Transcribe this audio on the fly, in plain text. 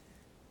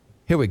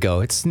Here we go.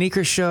 It's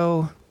Sneaker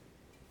Show.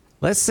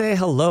 Let's say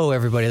hello,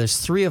 everybody. There's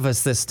three of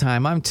us this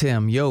time. I'm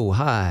Tim. Yo,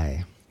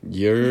 hi.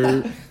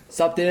 You're...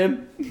 Sup,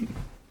 Tim?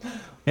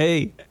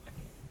 Hey.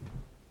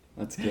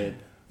 That's good.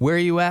 Where are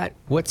you at?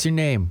 What's your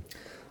name?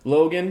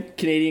 Logan,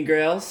 Canadian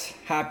Grails.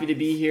 Happy to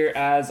be here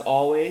as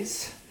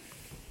always.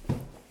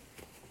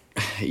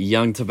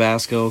 Young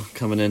Tabasco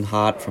coming in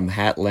hot from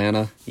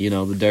Hatlanta,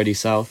 the dirty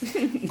South.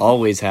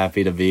 Always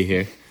happy to be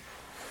here.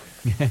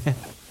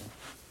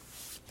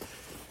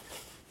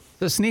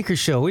 The Sneaker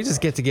Show, we just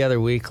get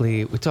together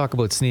weekly. We talk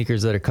about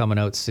sneakers that are coming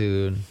out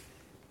soon.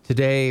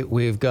 Today,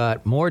 we've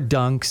got more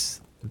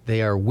dunks.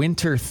 They are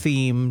winter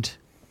themed.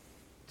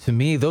 To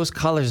me, those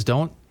colors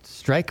don't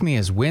strike me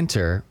as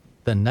winter.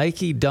 The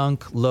Nike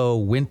Dunk Low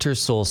Winter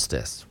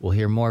Solstice. We'll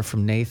hear more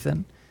from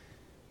Nathan.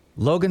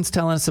 Logan's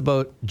telling us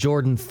about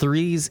Jordan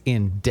 3s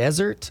in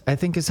desert, I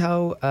think is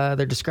how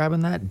they're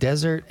describing that.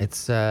 Desert.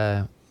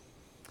 It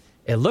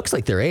looks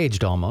like they're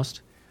aged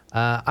almost.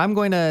 I'm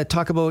going to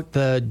talk about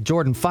the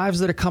Jordan 5s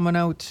that are coming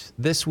out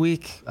this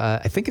week.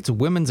 I think it's a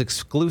women's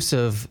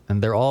exclusive, and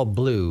they're all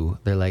blue.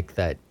 They're like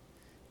that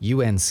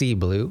UNC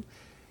blue.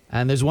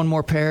 And there's one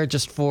more pair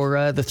just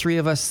for the three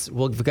of us.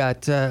 We've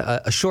got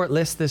a short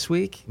list this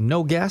week.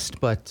 No guest,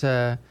 but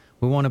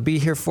we want to be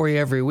here for you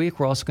every week.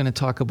 We're also going to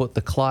talk about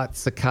the Clot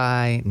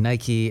Sakai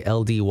Nike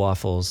LD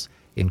waffles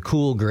in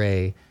cool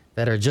gray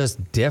that are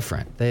just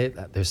different.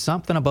 There's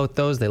something about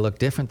those. They look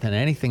different than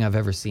anything I've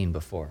ever seen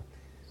before.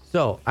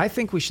 So I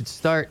think we should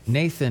start,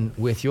 Nathan,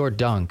 with your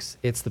dunks.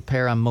 It's the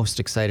pair I'm most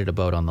excited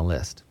about on the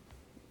list.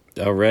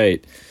 All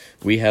right.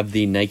 We have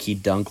the Nike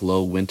Dunk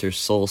Low Winter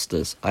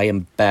Solstice. I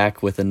am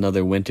back with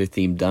another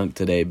winter-themed dunk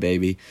today,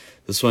 baby.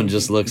 This one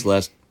just looks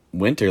less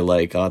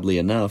winter-like, oddly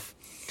enough.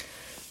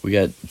 We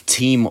got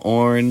Team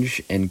Orange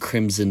and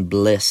Crimson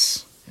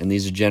Bliss. And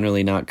these are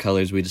generally not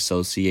colors we'd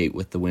associate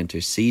with the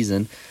winter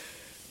season.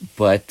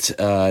 But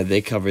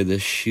they cover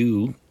this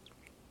shoe.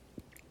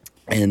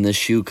 And this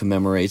shoe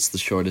commemorates the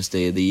shortest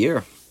day of the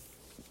year.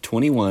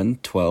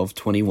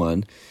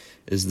 21/12/21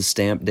 is the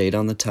stamp date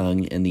on the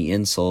tongue and the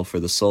insole for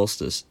the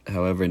solstice.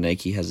 However,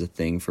 Nike has a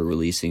thing for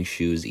releasing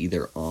shoes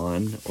either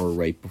on or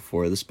right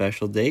before the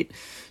special date.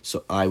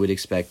 So I would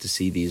expect to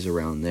see these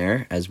around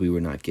there, as we were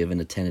not given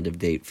a tentative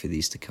date for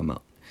these to come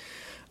out.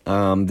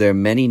 There are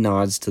many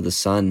nods to the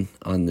sun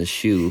on the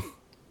shoe.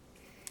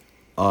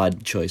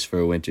 Odd choice for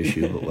a winter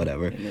shoe, but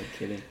whatever. No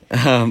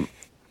kidding.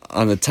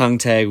 On the tongue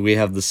tag, we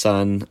have the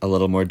sun a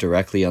little more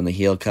directly. On the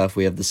heel cuff,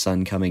 we have the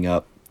sun coming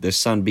up. There's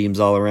sunbeams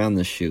all around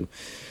the shoe.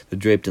 They're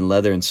draped in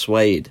leather and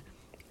suede,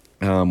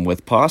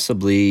 with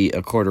possibly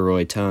a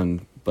corduroy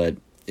tongue, but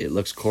it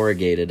looks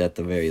corrugated at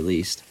the very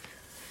least.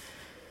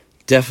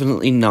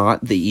 Definitely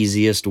not the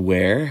easiest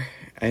wear,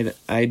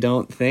 I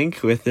don't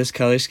think, with this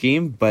color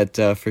scheme, but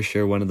for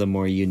sure one of the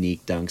more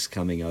unique dunks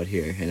coming out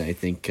here. And I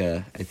think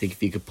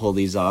if you could pull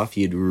these off,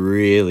 you'd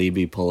really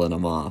be pulling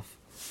them off.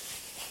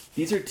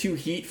 These are too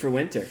heat for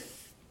winter.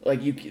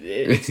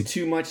 It's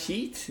too much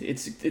heat.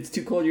 It's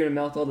too cold. You're gonna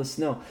melt all the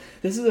snow.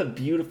 This is a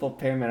beautiful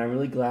pair, man. I'm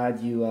really glad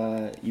you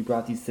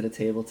brought these to the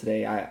table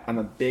today. I'm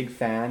a big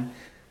fan.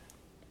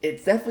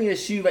 It's definitely a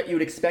shoe that you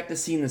would expect to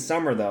see in the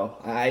summer, though.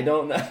 I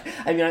don't know.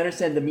 I mean, I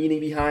understand the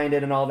meaning behind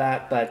it and all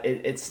that, but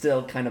it's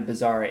still kind of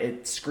bizarre.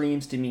 It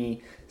screams to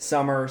me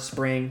summer,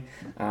 spring.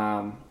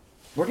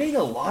 We're getting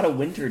a lot of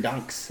winter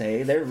dunks,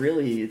 hey?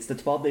 It's the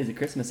 12 days of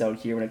Christmas out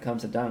here when it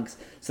comes to dunks,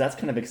 so that's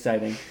kind of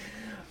exciting.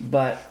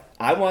 But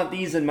I want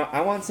these, and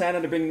I want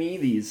Santa to bring me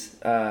these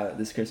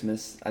this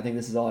Christmas. I think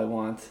this is all I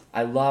want.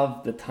 I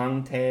love the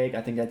tongue tag.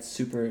 I think that's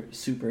super,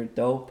 super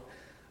dope.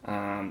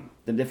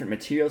 The different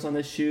materials on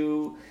the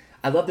shoe.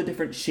 I love the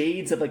different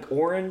shades of like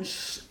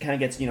orange. Kind of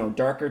gets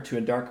darker to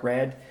a dark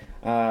red,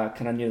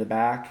 kind of near the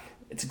back.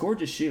 It's a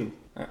gorgeous shoe.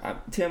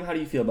 Tim, how do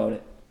you feel about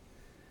it?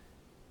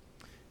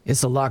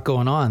 It's a lot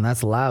going on.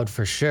 That's loud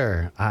for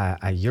sure.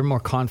 You're more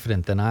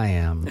confident than I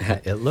am.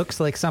 It looks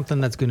like something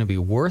that's going to be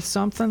worth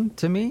something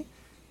to me.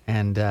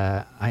 And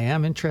I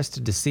am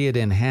interested to see it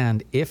in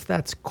hand. If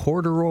that's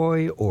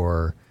corduroy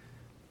or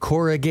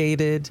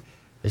corrugated,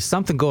 there's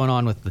something going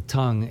on with the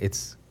tongue.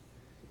 It's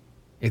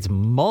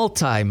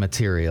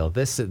multi-material.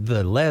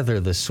 The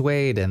leather, the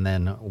suede, and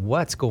then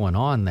what's going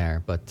on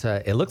there. But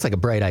it looks like a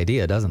bright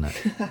idea, doesn't it?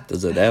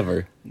 Does it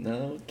ever?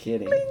 No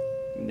kidding.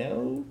 Bling.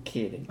 No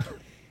kidding.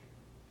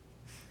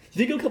 Do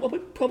you think it'll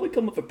probably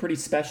come with a pretty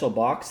special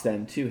box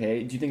then too,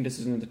 hey? Do you think this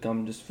is going to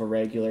come just for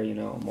regular,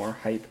 more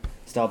hype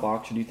style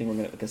box, or do you think we're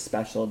going to get like a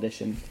special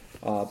edition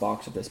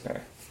box of this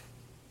pair?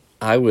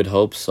 I would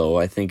hope so.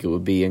 I think it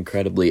would be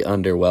incredibly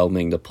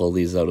underwhelming to pull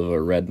these out of a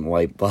red and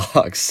white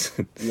box.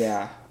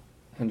 Yeah,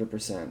 100%.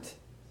 100%.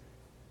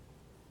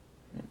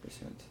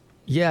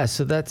 Yeah,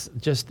 so that's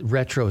just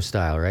retro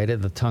style, right?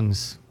 The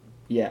tongue's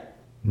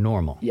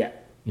normal. Yeah.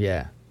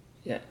 Yeah.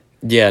 Yeah.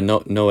 Yeah, no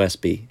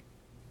SB.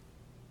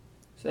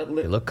 So that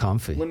They look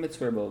comfy. Limits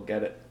where we'll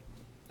get it.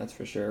 That's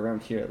for sure,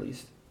 around here at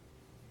least.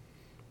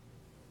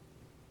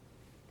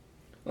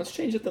 Let's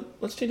change up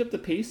the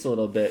pace a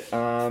little bit.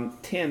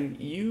 Tim,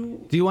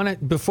 you Do you want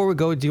to, before we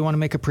go, do you want to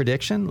make a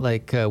prediction,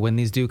 like when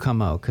these do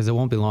come out? Because it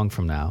won't be long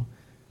from now.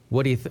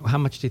 What do you? How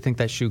much do you think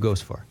that shoe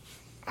goes for?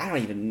 I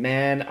don't even,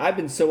 man. I've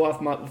been so off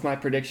with my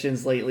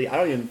predictions lately. I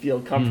don't even feel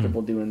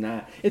comfortable doing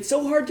that. It's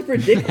so hard to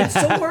predict. It's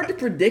so hard to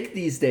predict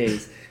these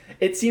days.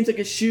 It seems like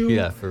a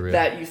shoe For real.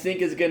 that you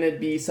think is going to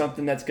be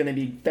something that's going to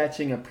be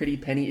fetching a pretty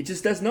penny. It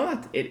just does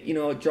not.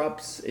 It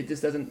drops. It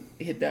just doesn't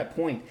hit that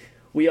point.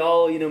 We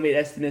all, made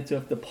estimates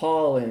of the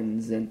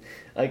pollens and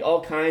like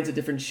all kinds of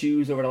different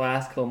shoes over the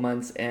last couple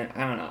months. And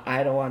I don't know.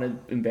 I don't want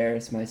to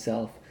embarrass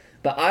myself,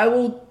 but I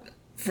will,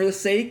 for the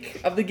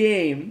sake of the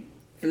game.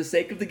 For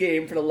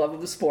the love of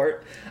the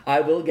sport,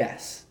 I will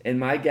guess. And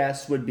my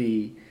guess would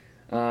be,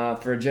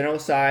 for a general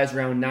size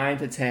around 9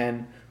 to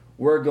 10,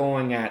 we're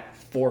going at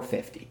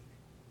 $450.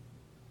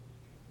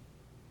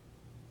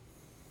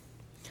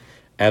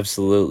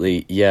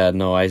 Absolutely. Yeah,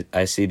 no,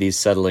 I see these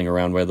settling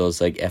around where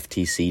those like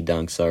FTC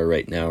dunks are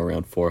right now,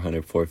 around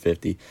 400,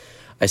 450.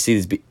 I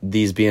see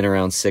these being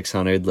around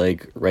 600,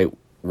 like right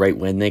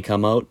when they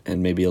come out,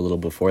 and maybe a little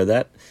before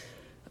that.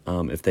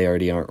 If they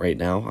already aren't right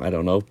now, I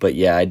don't know. But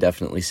yeah, I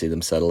definitely see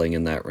them settling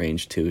in that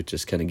range too. It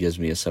just kind of gives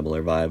me a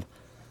similar vibe.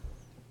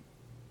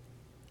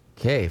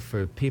 Okay,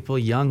 for people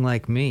young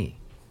like me,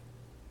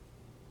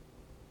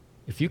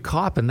 if you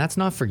cop and that's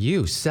not for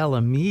you, sell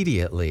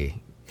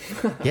immediately.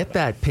 Get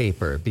that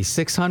paper. It'd be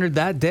 600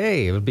 that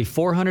day. It would be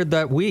 400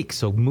 that week.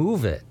 So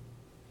move it.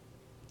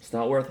 It's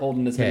not worth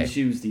holding as many Okay.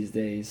 shoes these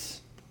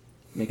days.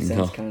 Makes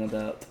sense, No. kind of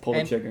to pull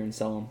the trigger and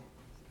sell them.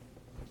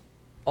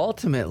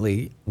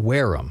 Ultimately,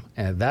 wear them,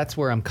 and that's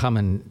where I'm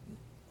coming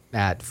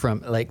at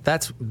from. Like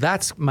that's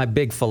my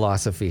big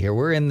philosophy here.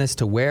 We're in this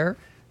to wear,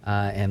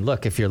 and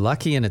look, if you're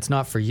lucky and it's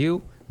not for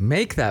you,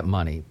 make that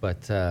money.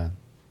 But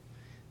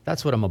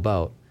that's what I'm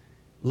about.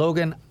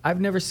 Logan, I've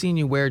never seen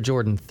you wear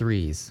Jordan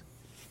 3s.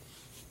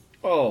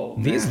 Oh,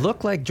 These man.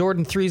 look like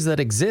Jordan 3s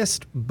that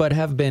exist but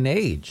have been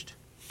aged.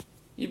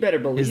 You better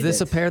believe it. Is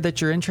this a pair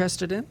that you're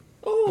interested in?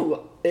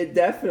 Oh, it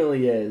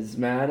definitely is,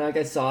 man. Like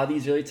I saw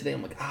these earlier today.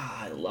 I'm like,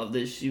 I love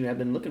this shoe. I've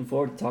been looking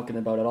forward to talking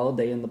about it all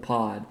day in the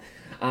pod.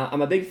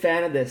 I'm a big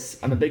fan of this.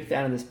 I'm a big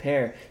fan of this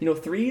pair.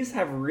 Threes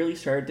have really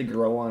started to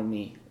grow on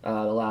me the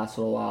last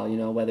little while.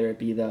 Whether it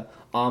be the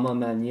Alma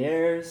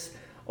Maniers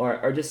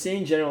or just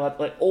seeing general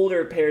like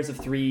older pairs of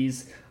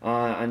threes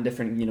on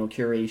different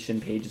curation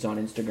pages on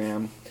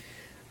Instagram.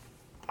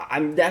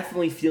 I'm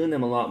definitely feeling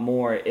them a lot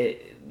more.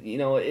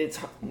 It's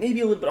maybe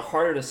a little bit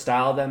harder to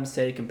style them,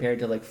 say, compared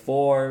to like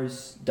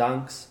 4s,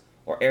 Dunks,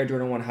 or Air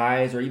Jordan 1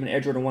 highs, or even Air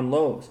Jordan 1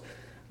 lows.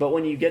 But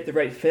when you get the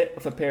right fit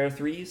with a pair of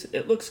 3s,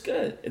 it looks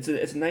good. It's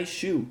a nice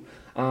shoe.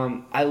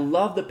 I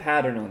love the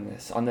pattern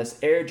on this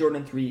Air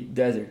Jordan 3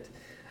 Desert.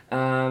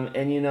 I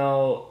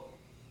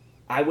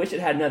wish it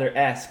had another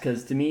S,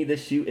 because to me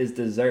this shoe is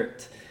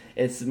dessert.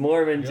 It's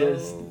more than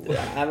just.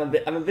 I'm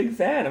a big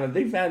fan. I'm a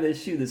big fan of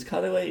this shoe. This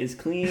colorway is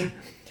clean.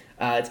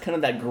 It's kind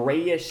of that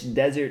grayish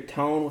desert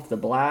tone with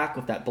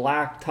that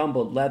black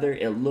tumbled leather.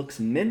 It looks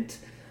mint.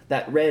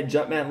 That red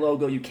Jumpman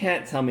logo, you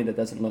can't tell me that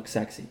doesn't look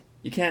sexy.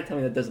 You can't tell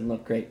me that doesn't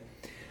look great.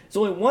 There's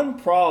only one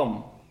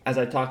problem as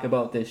I talk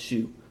about this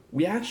shoe.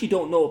 We actually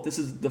don't know if this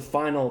is the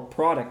final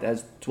product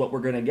as to what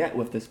we're going to get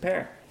with this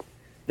pair.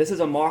 This is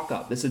a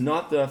mock-up. This is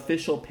not the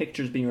official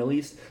pictures being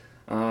released.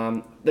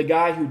 The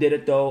guy who did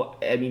it, though,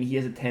 he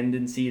has a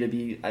tendency to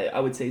be, I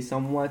would say,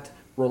 somewhat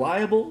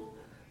reliable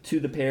to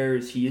the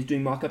pairs he is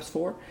doing mock-ups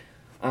for.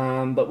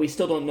 But we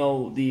still don't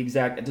know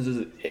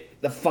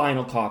the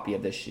final copy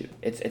of this shoe.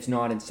 It's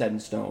not set in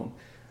stone.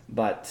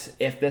 But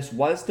if this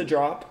was to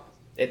drop,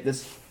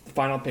 this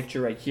final picture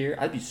right here,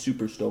 I'd be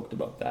super stoked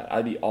about that.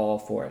 I'd be all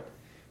for it.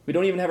 We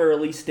don't even have a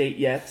release date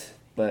yet,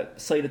 but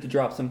slated to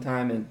drop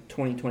sometime in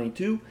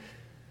 2022.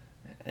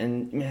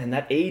 And man,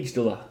 that aged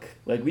look.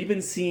 Like, we've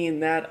been seeing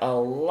that a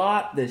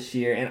lot this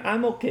year, and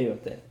I'm okay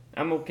with it.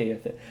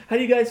 How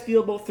do you guys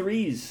feel about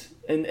 3s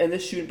and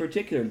this shoe in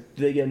particular?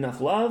 Do they get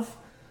enough love?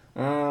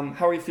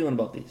 How are you feeling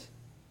about these?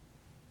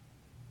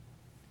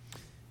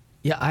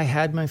 Yeah, I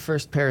had my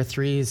first pair of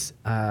 3s.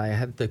 I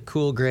had the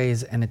cool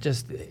grays, and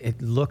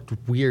it looked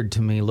weird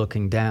to me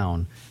looking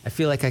down. I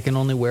feel like I can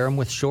only wear them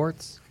with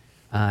shorts,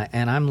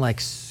 and I'm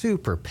like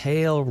super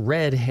pale,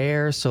 red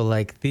hair, so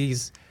like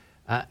these,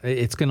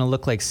 it's going to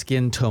look like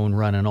skin tone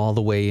running all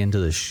the way into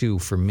the shoe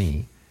for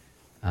me,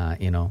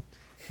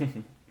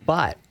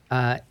 But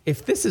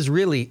if this is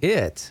really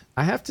it,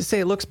 I have to say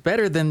it looks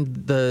better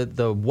than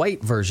the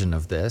white version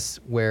of this,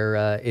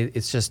 where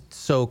it's just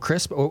so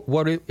crisp. Or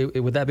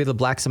would that be the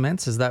black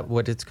cements? Is that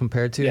what it's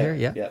compared to here?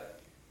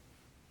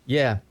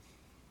 Yeah.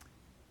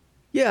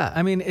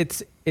 I mean,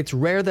 it's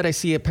rare that I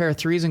see a pair of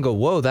 3s and go,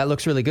 "Whoa, that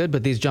looks really good,"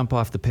 but these jump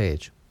off the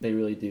page. They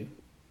really do.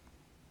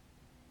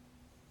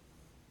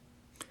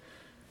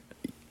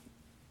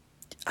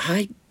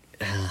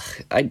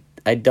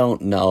 I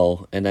don't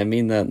know, and I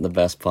mean that in the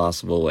best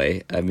possible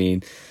way. I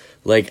mean,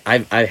 like I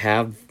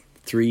have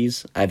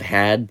 3s. I've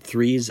had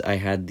 3s. I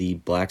had the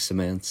black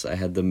cements. I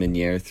had the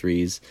Meniere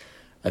 3s.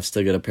 I've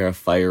still got a pair of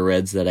fire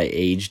reds that I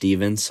aged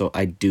even, so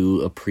I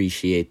do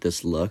appreciate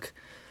this look.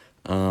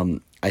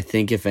 I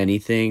think if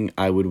anything,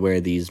 I would wear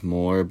these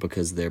more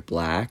because they're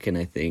black, and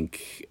I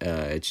think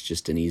it's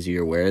just an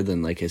easier wear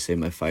than, like I say,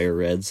 my fire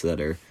reds that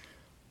are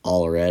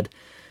all red.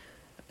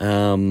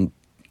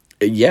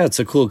 Yeah, it's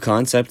a cool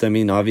concept. I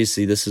mean,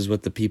 obviously, this is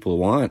what the people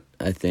want,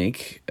 I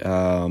think.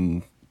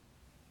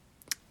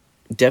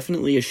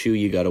 Definitely a shoe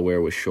you got to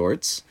wear with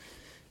shorts.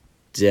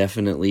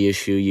 Definitely a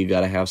shoe you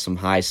got to have some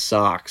high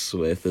socks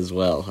with as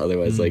well.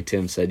 Otherwise, like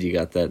Tim said, you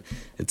got that,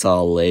 it's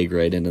all leg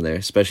right into there,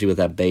 especially with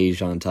that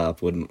beige on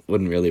top. Wouldn't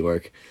really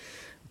work.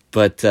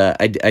 But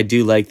I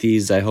do like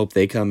these. I hope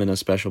they come in a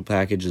special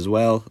package as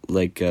well,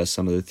 like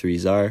some of the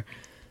threes are.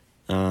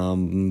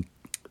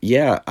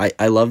 Yeah,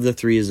 I love the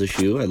 3 as a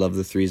shoe. I love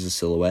the 3 as a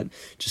silhouette.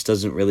 Just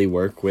doesn't really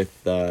work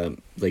with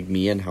like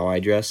me and how I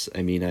dress.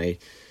 I mean, I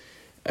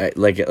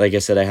like I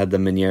said, I had the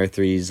Meunier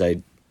 3s.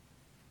 I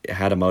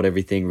had them out,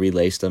 everything,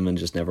 relaced them, and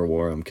just never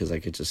wore them because I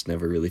could just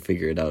never really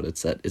figure it out.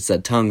 It's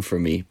that tongue for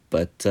me.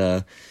 But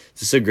it's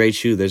just a great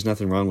shoe. There's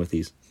nothing wrong with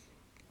these.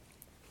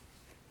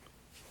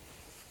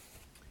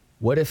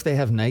 What if they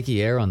have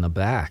Nike Air on the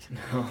back?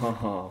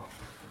 Oh,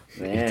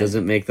 man. It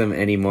doesn't make them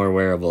any more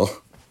wearable.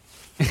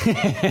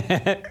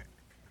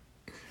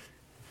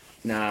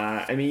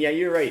 Nah, I mean, yeah,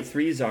 you're right.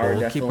 Threes are We'll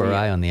definitely... keep our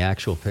eye on the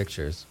actual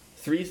pictures.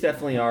 Threes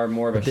definitely are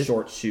more of a this-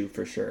 short shoe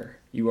for sure.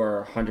 You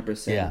are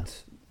 100% Yeah.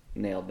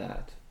 nailed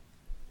that.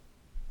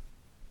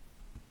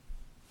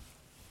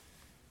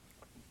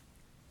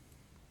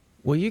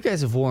 Well, you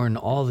guys have worn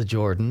all the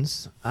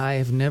Jordans. I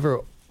have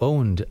never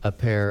owned a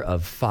pair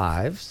of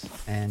 5s,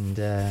 and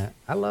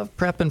I love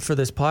prepping for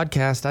this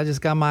podcast. I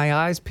just got my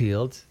eyes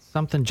peeled.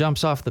 Something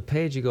jumps off the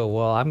page, you go,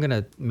 well, I'm going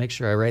to make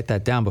sure I write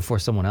that down before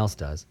someone else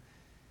does.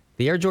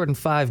 The Air Jordan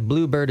 5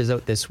 Bluebird is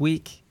out this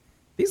week.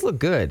 These look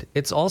good.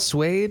 It's all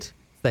suede,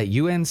 that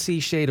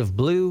UNC shade of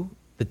blue.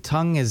 The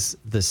tongue is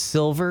the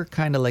silver,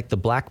 kind of like the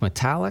black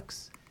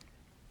metallics.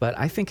 But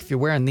I think if you're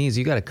wearing these,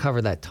 you got to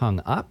cover that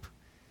tongue up.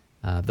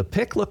 The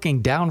pick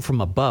looking down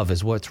from above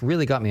is what's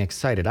really got me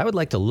excited. I would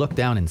like to look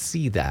down and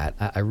see that.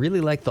 I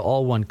really like the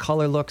all-one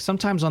color look.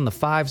 Sometimes on the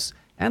 5s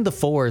and the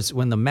 4s,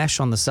 when the mesh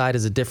on the side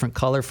is a different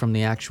color from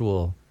the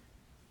actual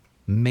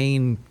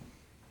main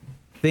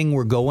thing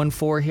we're going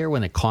for here,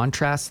 when it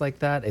contrasts like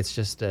that, it's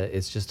just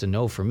a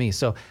no for me.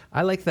 So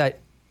I like that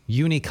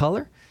uni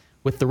color.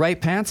 With the right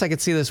pants, I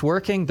could see this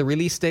working. The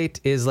release date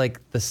is like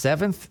the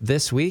 7th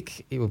this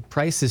week.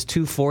 Price is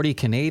 $240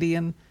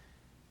 Canadian.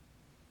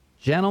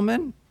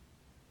 Gentlemen,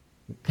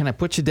 can I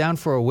put you down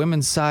for a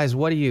women's size?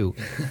 What are you,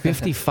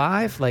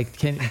 55? Like,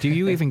 do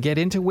you even get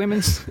into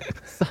women's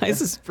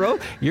sizes, bro?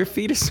 Your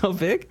feet are so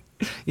big.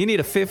 You need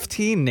a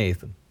 15,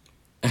 Nathan.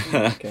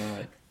 Oh,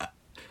 God.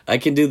 I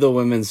can do the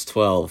women's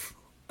 12.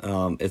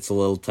 It's a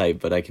little tight,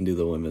 but I can do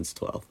the women's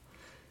 12.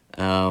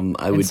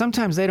 And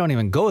sometimes they don't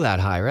even go that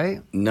high,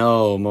 right?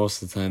 No,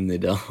 most of the time they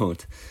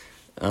don't.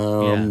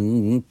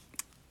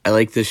 I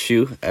like this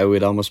shoe. I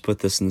would almost put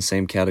this in the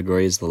same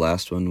category as the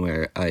last one,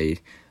 where I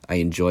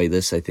enjoy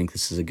this. I think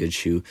this is a good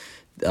shoe.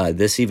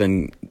 This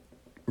even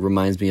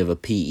reminds me of a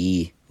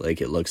PE.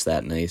 Like, it looks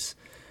that nice.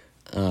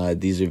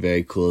 These are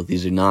very cool.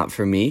 These are not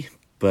for me,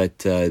 but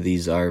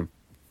these are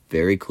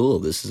very cool.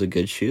 This is a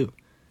good shoe.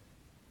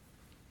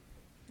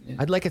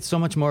 I'd like it so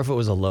much more if it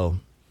was a low.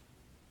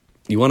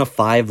 You want a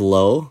 5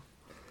 low?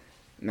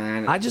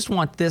 Man, I just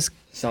want this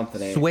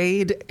something.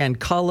 suede and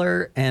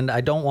color, and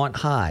I don't want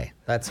high.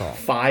 That's all.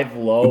 5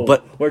 low.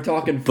 But- we're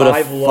talking But a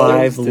 5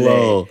 lows 5 today.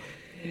 low.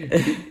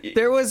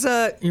 There was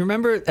you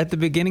remember at the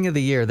beginning of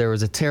the year, there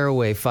was a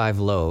tearaway 5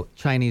 low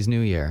Chinese New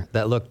Year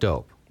that looked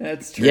dope.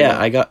 That's true. Yeah,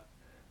 I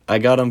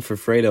got them for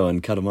Fredo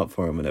and cut them up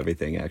for him and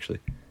everything, actually.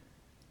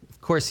 Of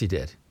course you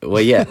did.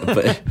 Well, yeah,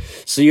 but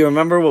so you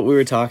remember what we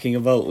were talking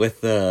about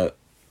with the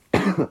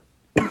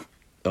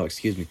oh,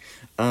 excuse me.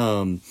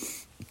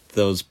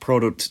 Those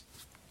Yeah,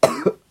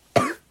 Good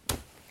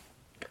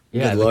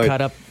the Lord.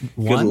 cut up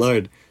Good ones.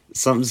 Lord.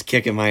 Something's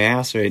kicking my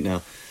ass right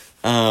now.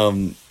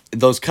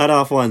 Those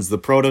cut-off ones, the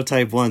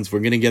prototype ones, we're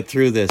going to get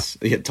through this.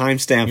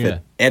 Timestamp Yeah.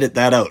 it. Edit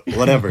that out.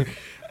 Whatever.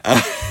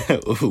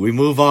 We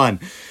move on.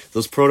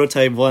 Those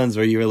prototype ones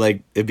where you were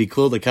like, it'd be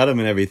cool to cut them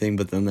and everything,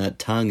 but then that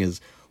tongue is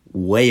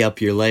way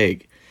up your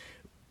leg.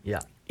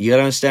 Yeah. You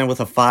gotta understand,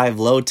 with a 5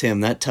 low,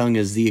 Tim, that tongue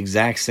is the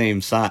exact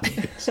same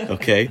size.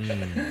 Okay,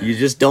 you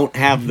just don't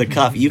have the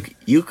cuff.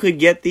 You could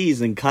get these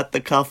and cut the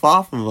cuff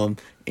off of them,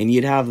 and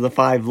you'd have the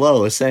 5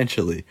 low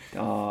essentially.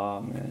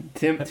 Oh man,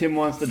 Tim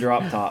wants the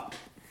drop top.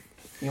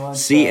 He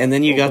wants See, to and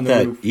then you got open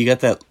the roof.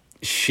 that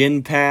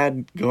shin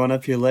pad going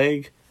up your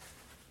leg,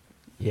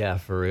 Yeah,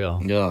 for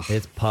real. Ugh.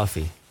 It's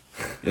puffy.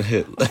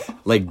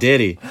 like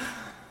Diddy.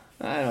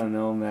 I don't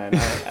know, man.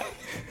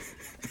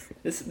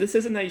 This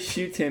is a nice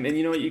shoe, Tim, and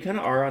you know what? You kind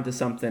of are onto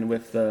something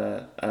with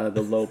the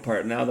low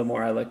part. Now, the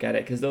more I look at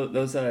it, because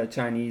those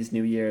Chinese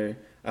New Year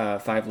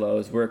 5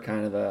 lows were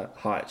kind of a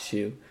hot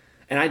shoe,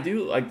 and I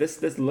do like this.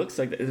 This looks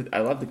like, I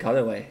love the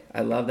colorway.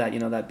 I love that,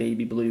 that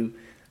baby blue,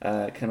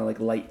 kind of like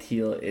light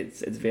teal.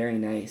 It's very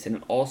nice, and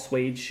an all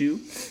suede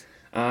shoe.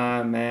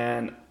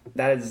 Man,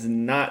 that is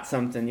not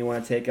something you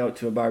want to take out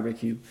to a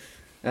barbecue.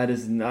 That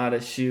is not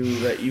a shoe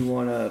that you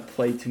want to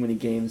play too many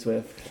games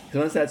with. Because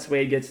once that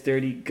suede gets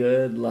dirty,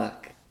 good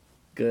luck.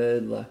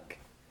 Good luck.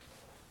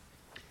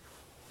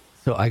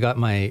 So I got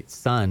my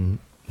son,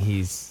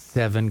 he's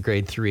 7,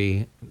 grade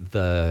 3,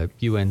 the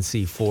UNC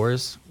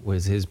 4s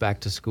was his back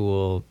to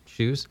school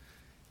shoes.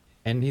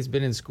 And he's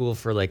been in school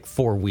for like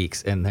 4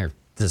 weeks and they're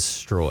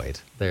destroyed.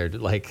 They're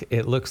like,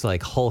 it looks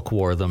like Hulk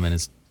wore them and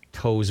his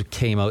toes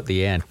came out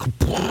the end.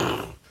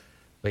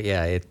 But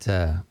yeah,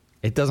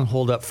 it doesn't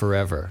hold up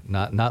forever.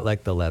 Not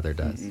like the leather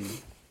does.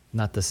 Mm-mm.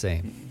 Not the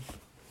same.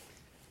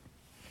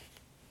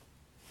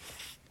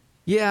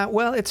 Yeah,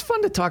 well, it's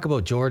fun to talk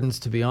about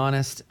Jordans, to be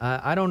honest.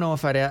 I don't know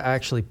if I'd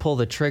actually pull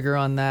the trigger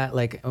on that.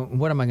 Like,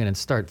 what am I going to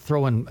start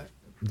throwing?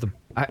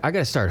 I got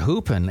to start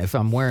hooping if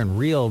I'm wearing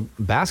real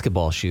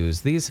basketball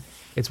shoes.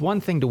 It's one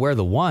thing to wear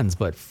the 1s,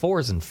 but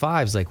 4s and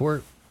 5s, like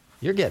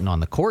you're getting on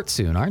the court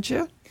soon, aren't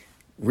you?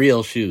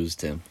 Real shoes,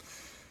 Tim.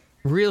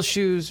 Real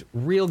shoes,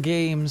 real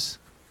games,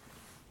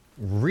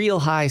 real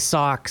high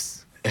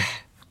socks.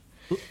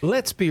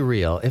 Let's be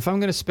real. If I'm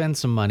going to spend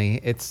some money,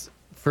 it's,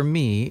 for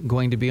me,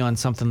 going to be on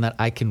something that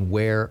I can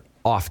wear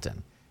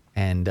often.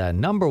 And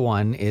number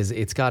one is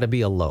it's got to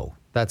be a low.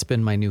 That's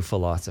been my new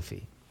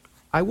philosophy.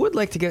 I would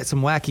like to get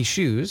some wacky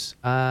shoes.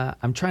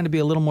 I'm trying to be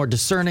a little more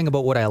discerning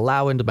about what I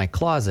allow into my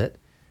closet.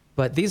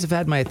 But these have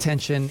had my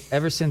attention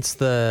ever since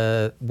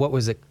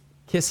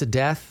Kiss of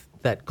Death,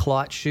 that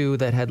clot shoe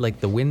that had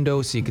like the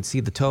window so you could see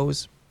the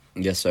toes.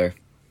 Yes, sir.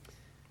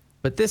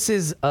 But this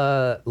is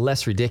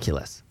less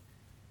ridiculous.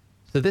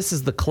 So this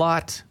is the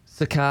clot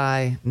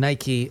Sacai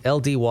Nike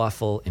LD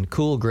Waffle in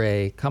cool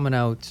gray coming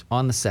out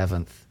on the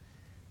 7th.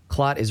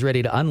 Clot is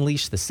ready to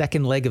unleash the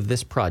second leg of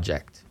this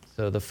project.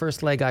 So the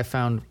first leg I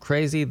found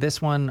crazy.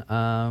 This one,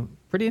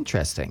 pretty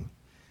interesting.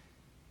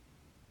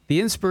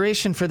 The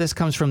inspiration for this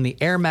comes from the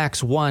Air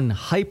Max 1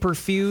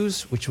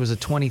 Hyperfuse, which was a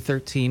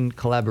 2013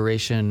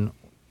 collaboration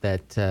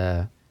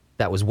that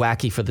was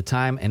wacky for the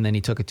time, and then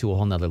he took it to a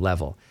whole nother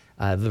level.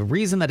 The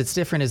reason that it's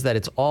different is that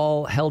it's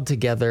all held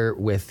together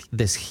with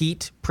this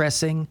heat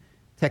pressing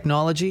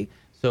technology.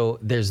 So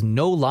there's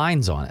no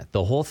lines on it.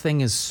 The whole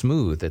thing is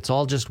smooth. It's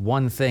all just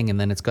one thing, and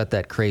then it's got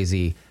that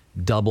crazy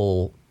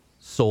double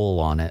sole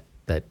on it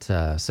that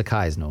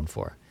Sacai is known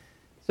for.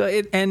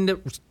 So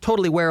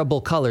totally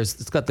wearable colors.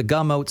 It's got the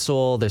gum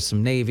outsole. There's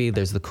some navy.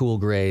 There's the cool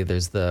gray.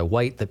 There's the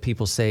white that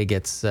people say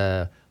gets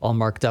all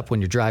marked up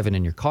when you're driving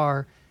in your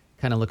car.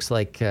 Kind of looks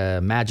like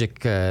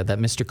Magic, that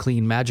Mr.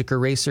 Clean Magic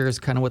Eraser is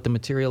kind of what the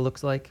material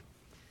looks like.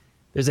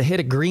 There's a hit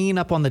of green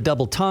up on the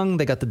double tongue.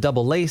 They got the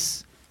double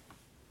lace.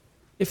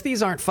 If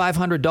these aren't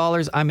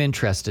 $500, I'm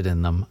interested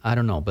in them. I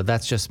don't know, but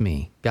that's just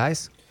me.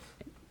 Guys?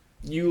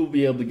 You will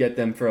be able to get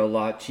them for a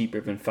lot cheaper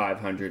than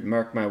 $500.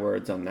 Mark my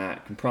words on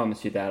that. I can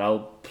promise you that.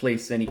 I'll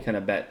place any kind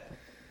of bet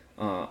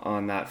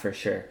on that for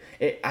sure.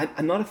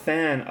 I'm not a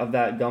fan of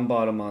that gum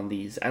bottom on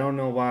these. I don't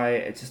know why.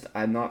 It's just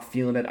I'm not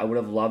feeling it. I would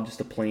have loved just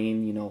a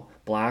plain,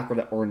 black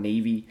or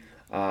navy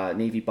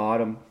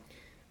bottom.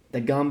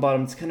 The gum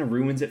bottom just kind of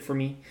ruins it for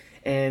me.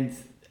 And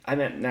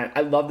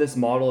I love this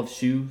model of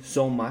shoe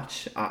so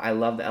much. I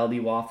love the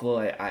LD Waffle.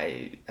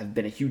 I have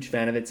been a huge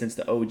fan of it since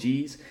the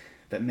OGs.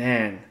 But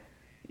man,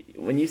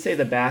 when you say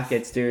the back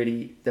gets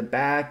dirty, the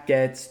back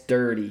gets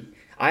dirty.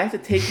 I have to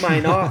take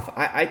mine off.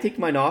 I take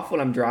mine off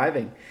when I'm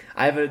driving.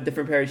 I have a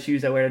different pair of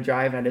shoes I wear to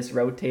drive, and I just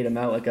rotate them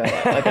out like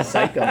a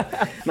psycho.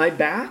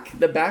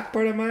 The back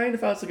part of mine,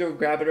 if I was to go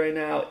grab it right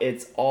now,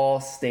 it's all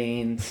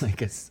stained.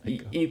 Like a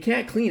psycho. You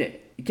can't clean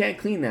it. You can't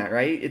clean that,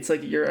 right? It's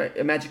like you're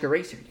a magic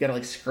eraser. You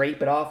gotta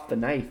scrape it off with the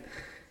knife.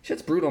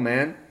 Shit's brutal,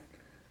 man.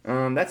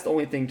 That's the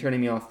only thing turning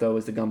me off though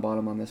is the gum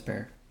bottom on this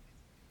pair.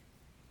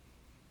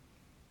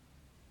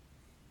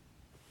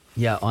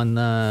 Yeah, on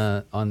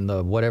the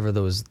whatever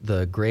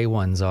the gray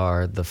ones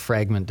are, the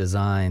Fragment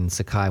Design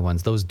Sacai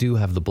ones, those do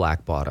have the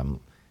black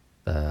bottom.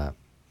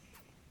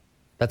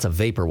 That's a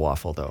Vapor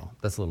Waffle though.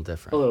 That's a little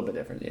different. A little bit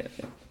different, yeah.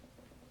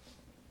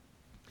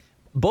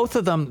 Both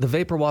of them, the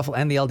Vapor Waffle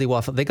and the LD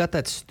Waffle, they got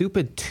that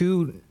stupid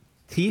 2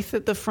 teeth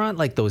at the front,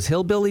 like those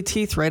hillbilly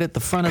teeth right at the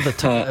front of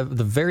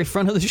the very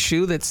front of the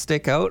shoe that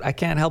stick out. I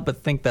can't help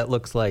but think that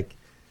looks like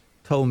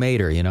Toe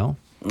Mater,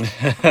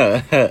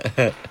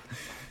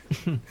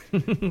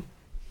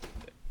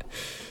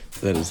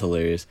 That is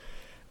hilarious.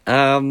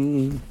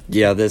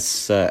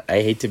 This I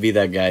hate to be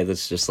that guy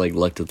that's just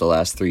looked at the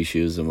last 3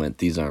 shoes and went,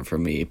 these aren't for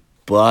me,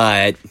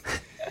 but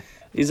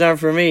these aren't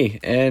for me,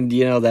 and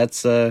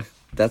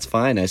that's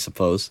fine, I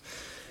suppose.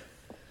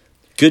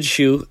 Good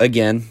shoe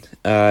again.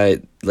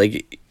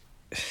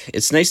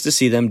 It's nice to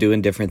see them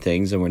doing different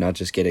things, and we're not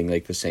just getting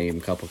the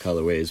same couple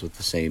colorways with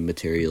the same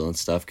material and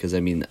stuff, because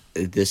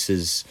this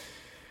is,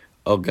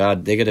 oh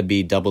god, they gotta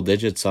be double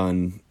digits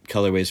on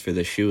colorways for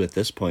the shoe at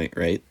this point,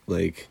 right?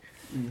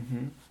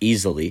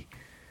 Easily.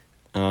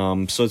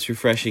 So it's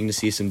refreshing to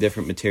see some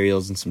different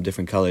materials and some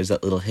different colors.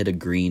 That little hit of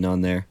green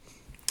on there,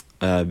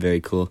 very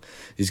cool.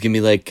 These give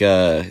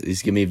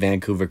me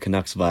Vancouver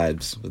Canucks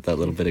vibes with that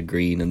little bit of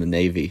green and the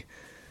navy.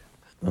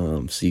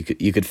 So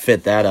you could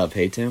fit that up,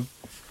 hey Tim?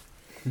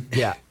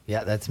 Yeah,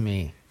 that's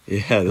me.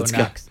 Yeah, Go that's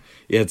Knox.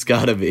 it's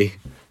gotta be.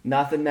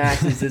 Nothing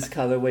matches this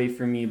colorway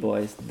for me,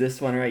 boys.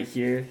 This one right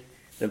here,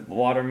 the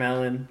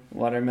watermelon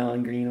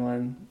green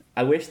one.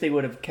 I wish they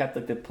would have kept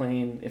like the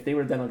plain. If they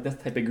would have done like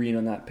this type of green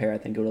on that pair, I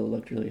think it would have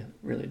looked really,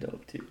 really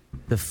dope too.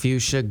 The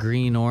fuchsia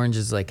green orange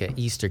is like an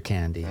Easter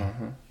candy.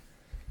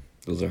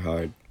 Those are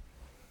hard.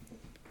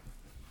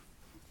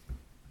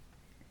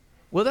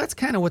 Well, that's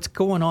kind of what's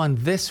going on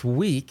this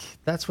week.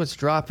 That's what's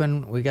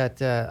dropping. We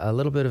got a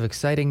little bit of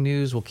exciting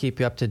news. We'll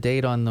keep you up to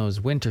date on those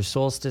winter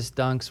solstice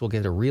dunks. We'll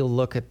get a real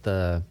look at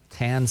the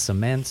tan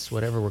cements,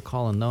 whatever we're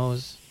calling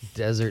those,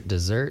 desert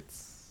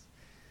desserts.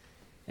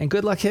 And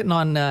good luck hitting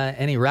on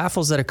any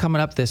raffles that are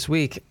coming up this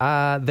week.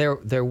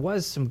 There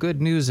was some good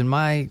news in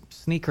my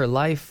sneaker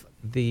life.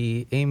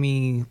 The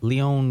Amy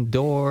Leon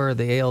Dore,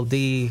 the ALD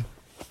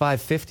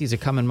 550s are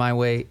coming my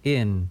way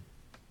in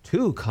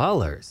 2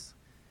 colors.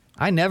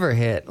 I never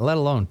hit, let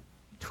alone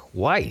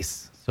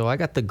twice. So I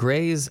got the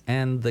grays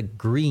and the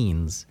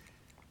greens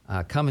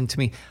coming to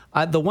me.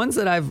 The ones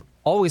that I've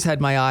always had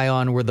my eye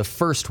on were the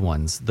first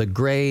ones, the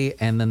gray,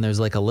 and then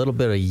there's like a little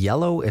bit of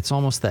yellow. It's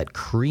almost that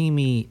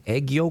creamy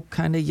egg yolk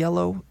kind of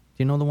yellow. Do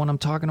you know the one I'm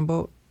talking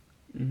about?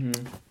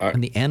 Mm-hmm.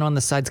 And the N on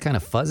the side's kind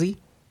of fuzzy.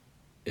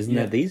 Isn't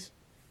that these?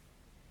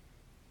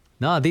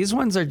 No, these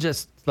ones are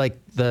just like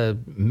the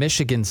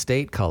Michigan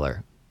State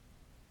color.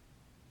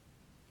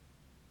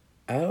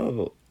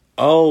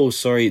 Oh,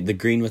 sorry, the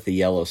green with the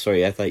yellow.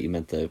 Sorry, I thought you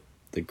meant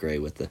the gray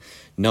with the...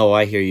 No,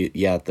 I hear you.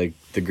 Yeah, the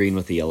green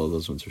with the yellow,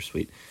 those ones are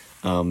sweet.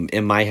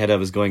 In my head, I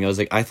was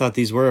like, I thought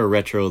these were a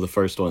retro, the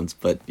first ones,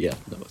 but yeah,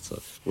 no,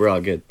 we're all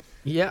good.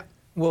 Yeah,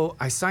 well,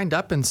 I signed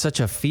up in such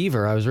a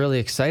fever. I was really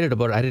excited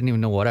about it. I didn't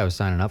even know what I was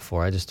signing up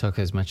for. I just took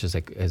as much as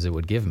it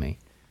would give me.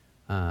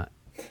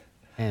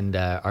 And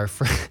our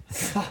friend...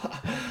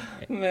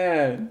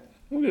 Man,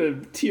 I'm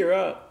going to tear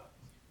up.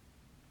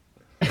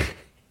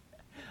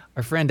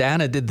 Our friend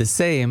Anna did the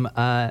same,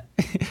 and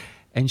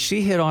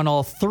she hit on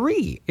all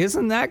 3.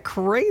 Isn't that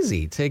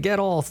crazy to get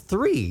all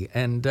 3?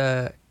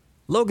 And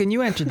Logan,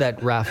 you entered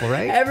that raffle,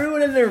 right?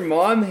 Everyone and their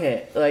mom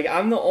hit. Like,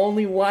 I'm the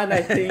only one,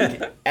 I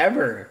think,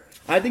 ever.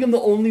 I think I'm the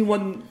only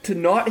one to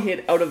not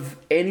hit out of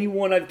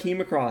anyone I've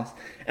came across.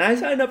 And I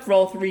signed up for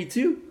all 3,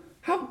 too.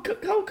 How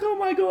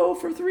come I go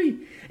for 3?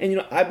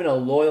 And, I've been a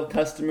loyal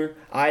customer.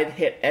 I've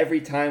hit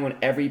every time on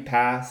every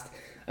past.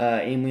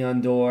 Aim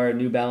Leon Dore,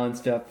 New Balance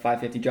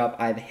 550 drop,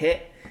 I've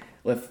hit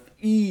with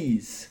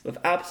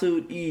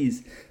absolute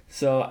ease.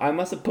 So I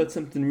must have put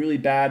something really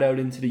bad out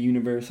into the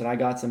universe, and I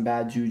got some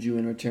bad juju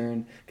in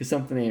return, because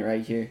something ain't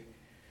right here.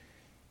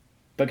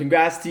 But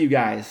congrats to you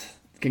guys.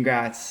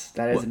 Congrats.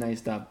 That is a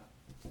nice dub.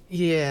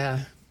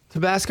 Yeah.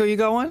 Tabasco, you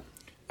got one?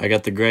 I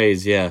got the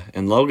grays, yeah.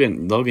 And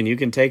Logan, you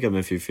can take them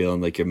if you're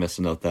feeling like you're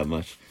missing out that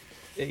much.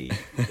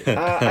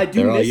 I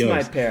do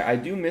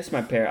miss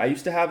my pair. I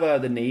used to have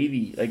the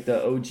navy, like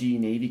the OG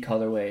navy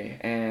colorway,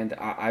 and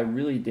I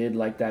really did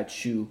like that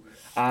shoe.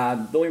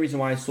 The only reason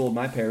why I sold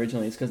my pair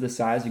originally is because the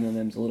sizing on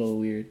them is a little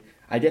weird.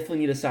 I definitely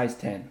need a size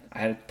 10. I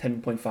had a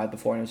 10.5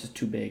 before, and it was just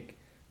too big.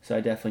 So I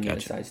definitely need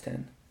a size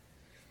 10.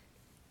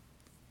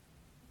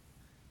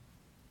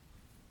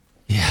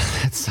 Yeah,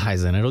 that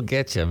sizing, it'll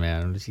get you,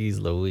 man.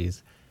 Jeez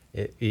Louise.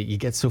 You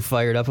get so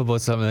fired up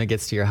about something that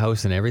gets to your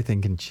house and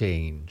everything can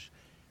change.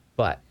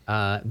 But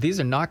these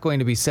are not going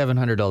to be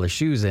 $700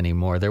 shoes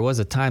anymore. There was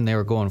a time they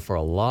were going for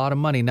a lot of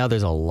money. Now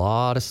there's a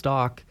lot of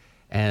stock,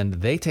 and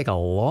they take a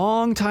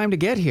long time to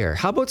get here.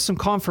 How about some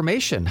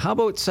confirmation? How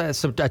about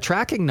a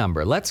tracking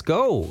number? Let's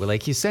go.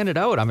 Like, you send it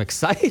out. I'm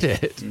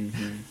excited.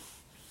 Mm-hmm.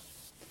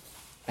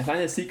 I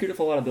find the secret of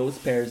a lot of those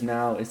pairs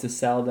now is to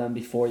sell them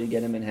before you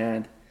get them in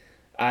hand.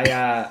 I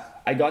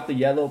got the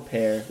yellow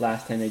pair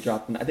last time they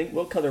dropped them. I think,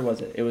 what color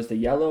was it? It was the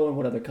yellow, and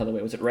what other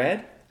colorway? Was it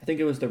red? I think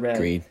it was the red.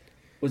 Green.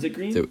 Was it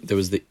green? There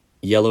was the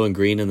yellow and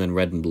green, and then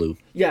red and blue.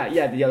 Yeah,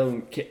 the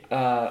yellow.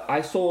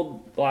 I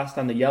sold last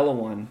time the yellow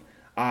one.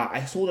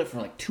 I sold it for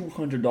like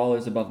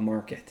 $200 above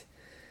market.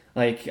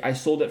 Like, I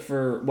sold it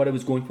for what it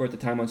was going for at the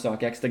time on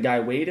StockX. The guy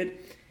waited,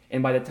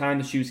 and by the time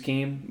the shoes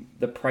came,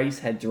 the price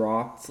had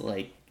dropped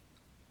like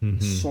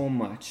so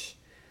much.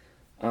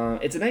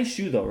 It's a nice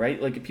shoe though,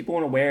 right? Like, if people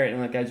want to wear it,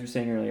 and like guys were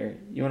saying earlier,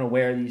 you want to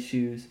wear these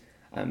shoes.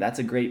 That's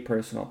a great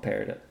personal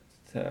pair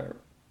to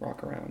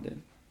rock around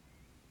in.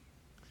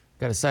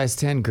 Got a size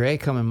 10 gray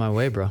coming my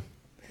way, bro.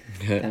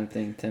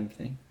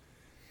 Tempting.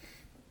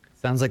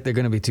 Sounds like they're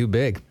going to be too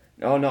big.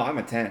 Oh, no, I'm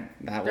a 10.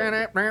 That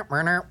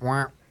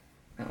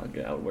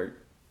would work.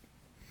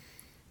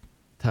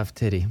 Tough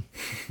titty.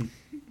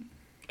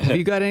 Have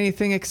you got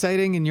anything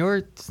exciting in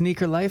your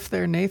sneaker life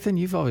there, Nathan?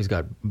 You've always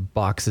got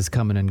boxes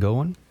coming and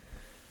going.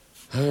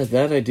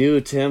 That I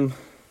do, Tim.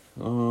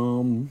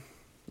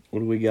 What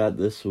do we got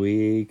this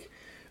week?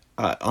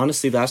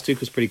 Honestly, last week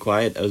was pretty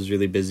quiet. I was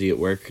really busy at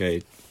work.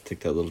 I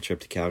took that little trip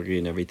to Calgary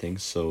and everything,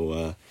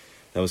 so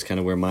that was kind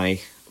of where my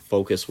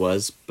focus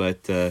was.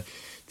 But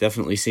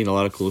definitely seen a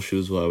lot of cool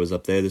shoes while I was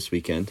up there this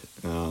weekend.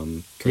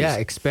 'Cause- Yeah,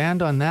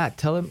 expand on that.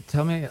 Tell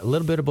me a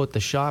little bit about the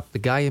shop, the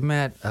guy you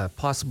met, a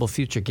possible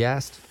future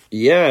guest.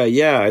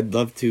 Yeah, I'd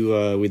love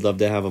to. We'd love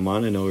to have him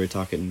on. I know we were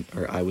talking,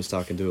 or I was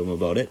talking to him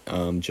about it.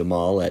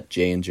 Jamal at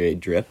J&J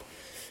Drip,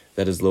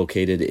 that is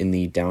located in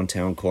the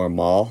downtown core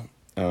mall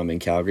in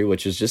Calgary,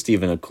 which is just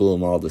even a cool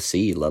mall to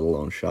see, let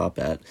alone shop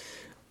at.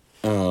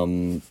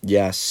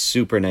 Yeah,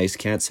 super nice.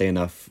 Can't say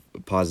enough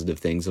positive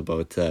things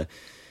about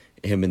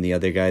him and the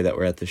other guy that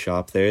were at the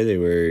shop there. They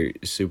were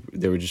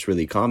just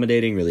really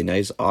accommodating, really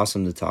nice,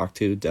 awesome to talk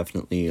to,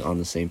 definitely on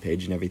the same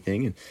page and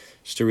everything, and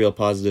just a real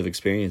positive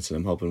experience, and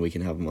I'm hoping we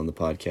can have him on the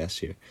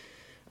podcast here.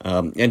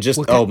 And just,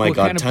 What God, kind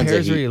of tons of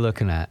pairs heat. are you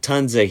looking at?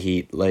 Tons of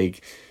heat.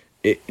 Like,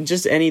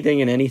 just anything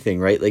and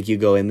anything, right? Like, you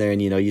go in there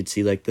and, you'd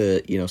see, like,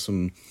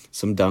 some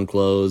Dunk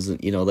Lows,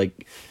 and,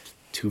 like,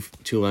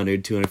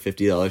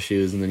 $250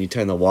 shoes, and then you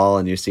turn the wall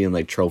and you're seeing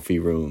like trophy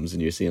rooms,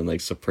 and you're seeing like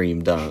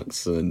Supreme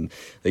Dunks, and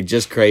like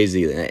just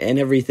crazy, and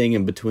everything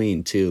in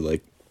between too.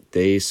 Like,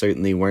 they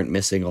certainly weren't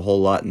missing a whole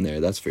lot in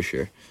there, that's for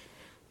sure.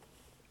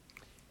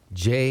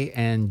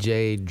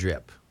 J&J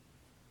Drip.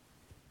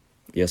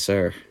 Yes,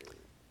 sir.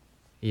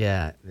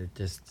 Yeah,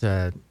 just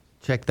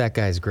check that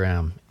guy's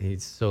gram.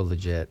 He's so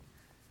legit.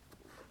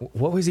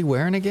 What was he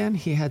wearing again?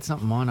 He had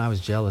something on I was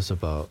jealous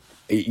about.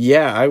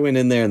 Yeah, I went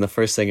in there, and the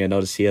first thing I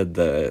noticed, he had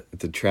the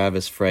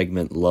Travis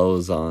Fragment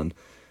lows on,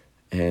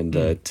 and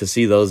to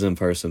see those in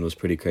person was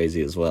pretty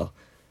crazy as well.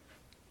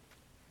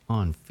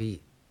 On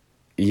feet.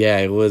 Yeah,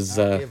 it was.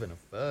 Not giving a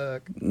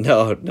fuck.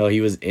 No,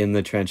 he was in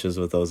the trenches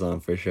with those on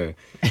for sure.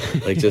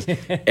 Like, just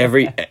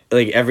every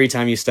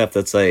time you step,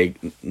 that's like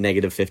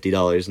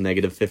 -$50,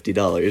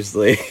 -$50.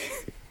 Like.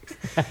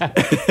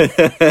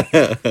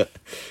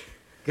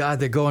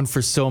 God, they're going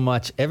for so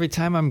much. Every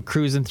time I'm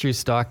cruising through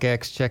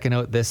StockX, checking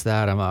out this,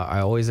 that, I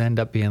always end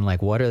up being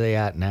like, what are they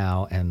at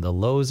now? And the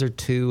lows are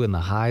 2 and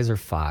the highs are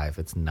 5.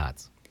 It's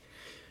nuts.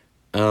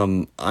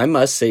 I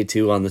must say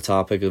too, on the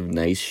topic of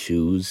nice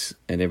shoes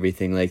and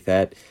everything like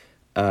that,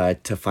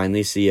 to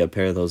finally see a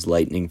pair of those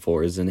Lightning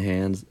 4s in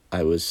hands,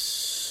 I was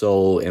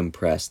so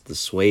impressed. The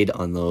suede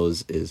on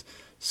those is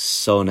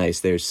so nice.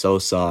 They're so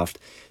soft.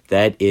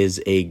 That is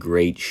a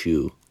great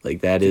shoe. Like,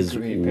 that is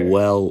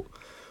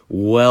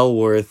well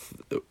worth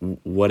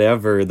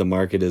whatever the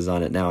market is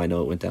on it now. I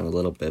know it went down a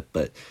little bit,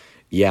 but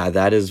yeah,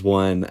 that is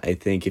one I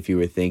think if you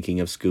were thinking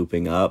of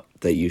scooping up,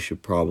 that you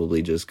should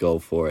probably just go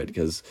for it,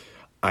 because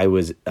I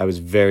was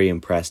very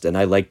impressed, and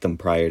I liked them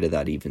prior to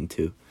that even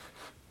too.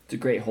 It's a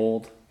great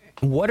hold.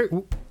 What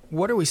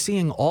are we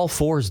seeing all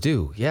 4s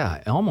do?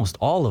 Yeah, almost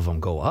all of them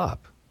go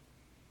up.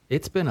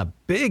 It's been a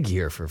big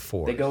year for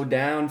 4s. They go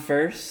down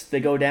first.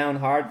 They go down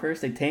hard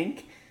first. They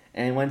tank.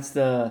 And once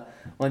the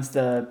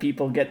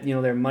people get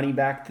their money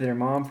back to their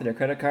mom for their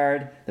credit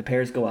card, the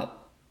pairs go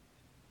up.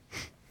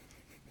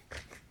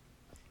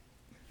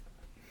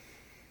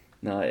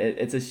 No,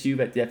 it's a shoe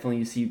that definitely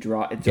you see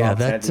drop. It Yeah,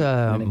 drops that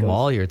heavy when it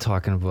mall you're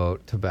talking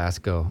about,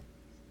 Tabasco.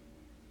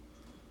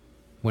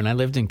 When I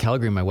lived in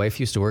Calgary, my wife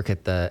used to work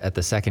at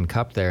the Second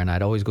Cup there, and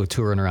I'd always go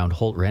touring around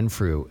Holt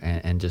Renfrew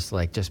and just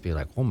be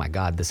like, oh my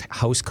God, this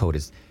house coat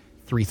is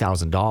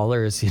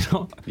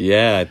 $3,000.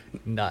 Yeah,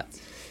 Nuts.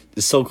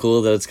 it's so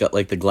cool that it's got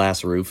like the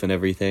glass roof and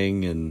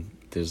everything, and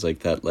there's like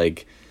that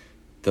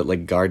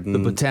garden. The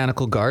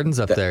botanical gardens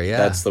up there, yeah.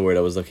 That's the word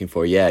I was looking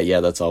for.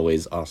 Yeah, that's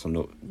always awesome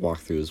to walk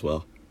through as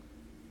well.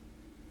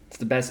 It's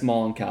the best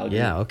mall in Calgary.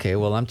 Yeah, okay.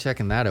 Well, I'm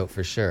checking that out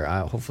for sure.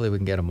 Hopefully we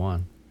can get them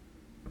on.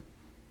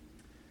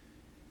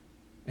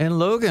 And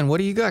Logan, what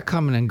do you got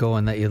coming and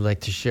going that you'd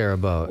like to share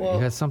about? Well-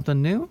 You got something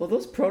new? Well,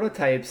 those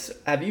prototypes.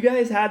 Have you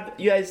guys had?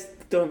 You guys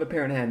don't have a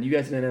pair in hand. You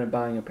guys didn't end up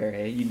buying a pair,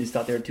 hey? You just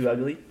thought they were too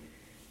ugly.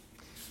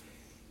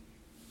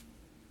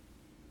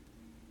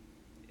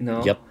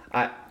 No. Yep.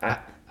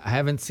 I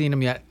haven't seen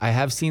them yet. I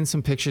have seen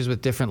some pictures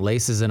with different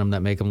laces in them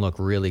that make them look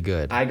really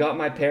good. I got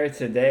my pair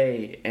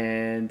today,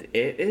 and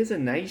it is a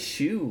nice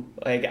shoe.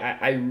 Like,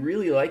 I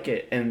really like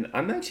it, and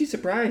I'm actually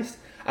surprised.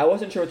 I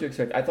wasn't sure what to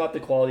expect. I thought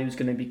the quality was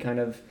going to be kind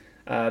of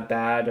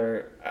bad,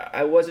 or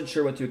I wasn't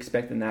sure what to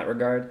expect in that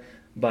regard.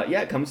 But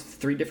yeah, it comes with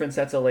 3 different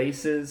sets of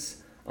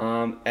laces.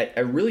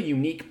 A really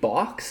unique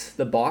box.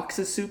 The box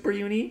is super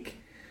unique.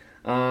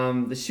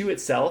 The shoe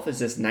itself is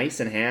just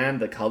nice in hand.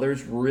 The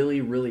colors really,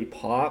 really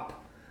pop.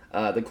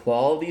 The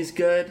quality's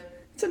good.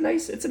 It's a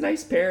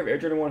nice pair of Air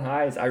Jordan 1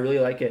 highs. I really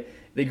like it.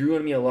 They grew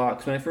on me a lot,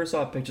 because when I first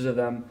saw pictures of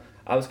them,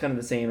 I was kind of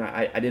the same.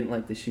 I didn't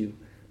like the shoe.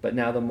 But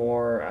now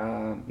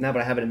now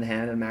that I have it in the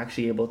hand and I'm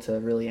actually able to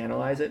really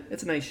analyze it,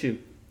 it's a nice shoe.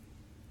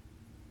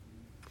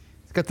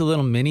 It's got the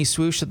little mini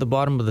swoosh at the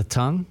bottom of the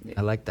tongue.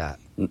 I like that.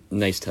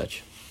 Nice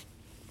touch.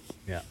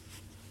 Yeah.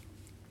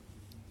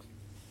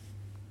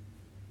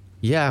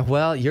 Yeah,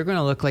 well, you're going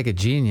to look like a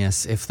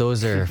genius if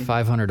those are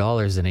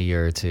 $500 in a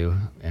year or two.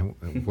 And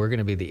we're going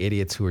to be the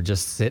idiots who are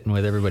just sitting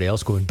with everybody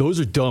else going, those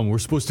are dumb. We're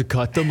supposed to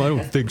cut them? I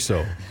don't think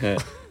so.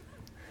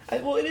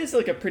 Well, it is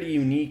like a pretty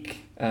unique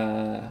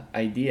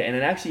idea. And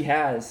it actually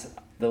has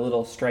the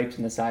little stripes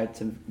on the side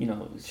to,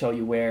 show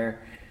you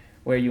where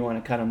where you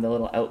want to cut them, the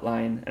little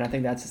outline, and I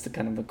think that's just a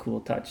kind of a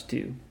cool touch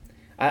too.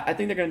 I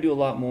think they're going to do a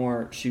lot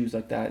more shoes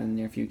like that in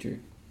the near future.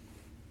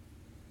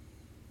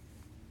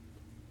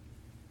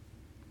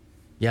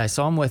 Yeah, I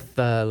saw them with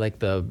like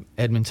the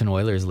Edmonton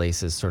Oilers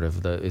laces, sort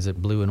of is it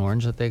blue and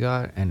orange that they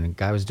got? And the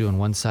guy was doing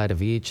one side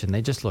of each, and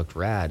they just looked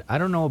rad. I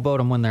don't know about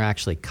them when they're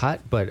actually cut,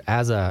 but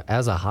as a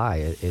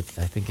high, it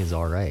I think is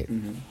all right.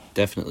 Mm-hmm.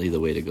 Definitely the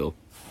way to go.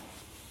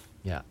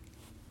 Yeah.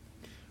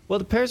 Well,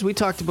 the pairs we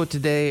talked about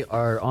today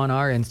are on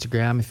our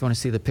Instagram. If you want to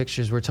see the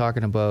pictures we're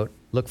talking about,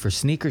 look for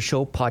Sneaker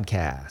Show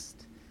Podcast.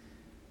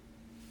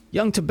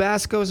 Young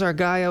Tabasco's our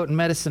guy out in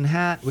Medicine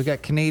Hat. We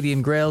got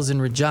Canadian Grails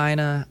in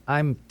Regina.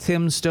 I'm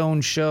Tim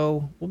Stone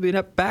Show. We'll be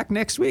back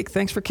next week.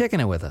 Thanks for kicking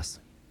it with us.